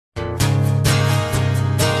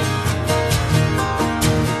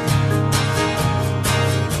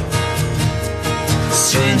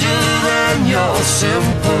stranger than your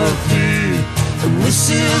sympathy. And this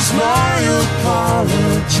is my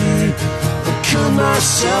apology. I killed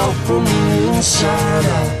myself from the inside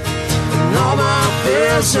out, and all my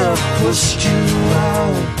fears have pushed you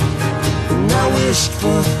out. And I wished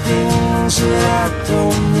for things that I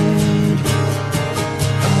don't need.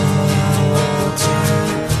 All I wanted,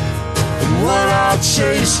 and what I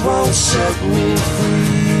chase won't set me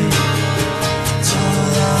free. It's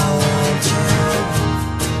all I wanted,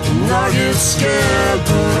 and I get scared,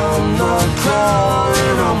 but I'm not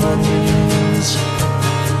crawling on my knees.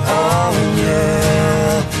 Oh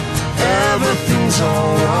yeah, everything's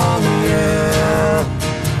all wrong, yeah.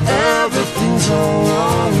 Everything's all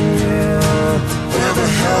wrong, yeah. Where the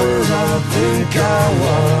hell did I think I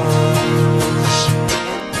was?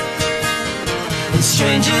 And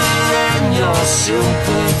stranger than your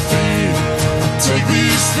sympathy, I take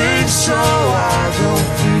these things so I don't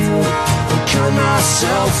feel. I kill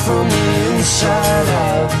myself from the inside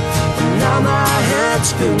out, and now my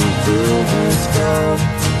head's been filled with doubt.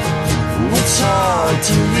 And it's hard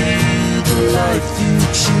to lead the life you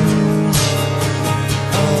choose.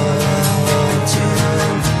 All I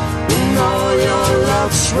wanted, and all your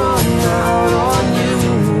luck's run out on you.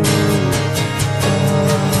 All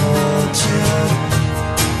I wanted,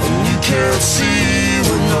 and you can't see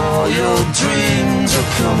when all your dreams are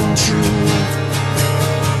coming true.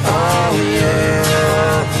 Oh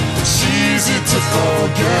yeah, it's easy to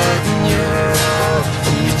forget, yeah.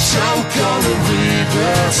 And you choke on the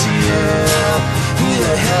regrets, yeah. Who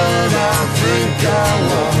the hell did I think I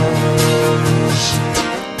was?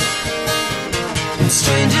 And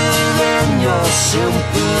stranger than your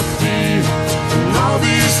sympathy, and all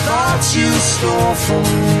these thoughts you stole from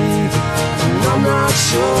me. And I'm not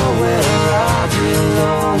sure where I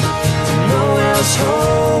belong. Nowhere's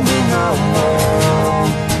home and I'm wrong.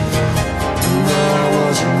 And I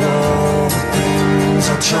wasn't all the things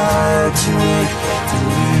I tried to make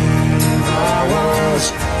believe I was.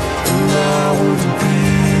 And I wouldn't be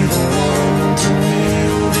the one to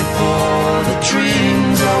kneel before the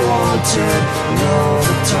dreams I wanted. And all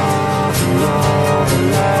the talk and all the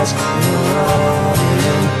lies, and all the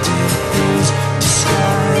empty things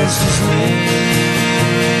disguised as me.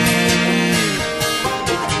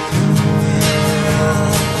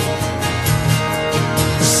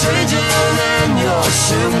 Stranger than your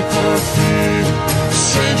sympathy,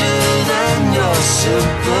 stranger than your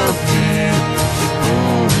sympathy.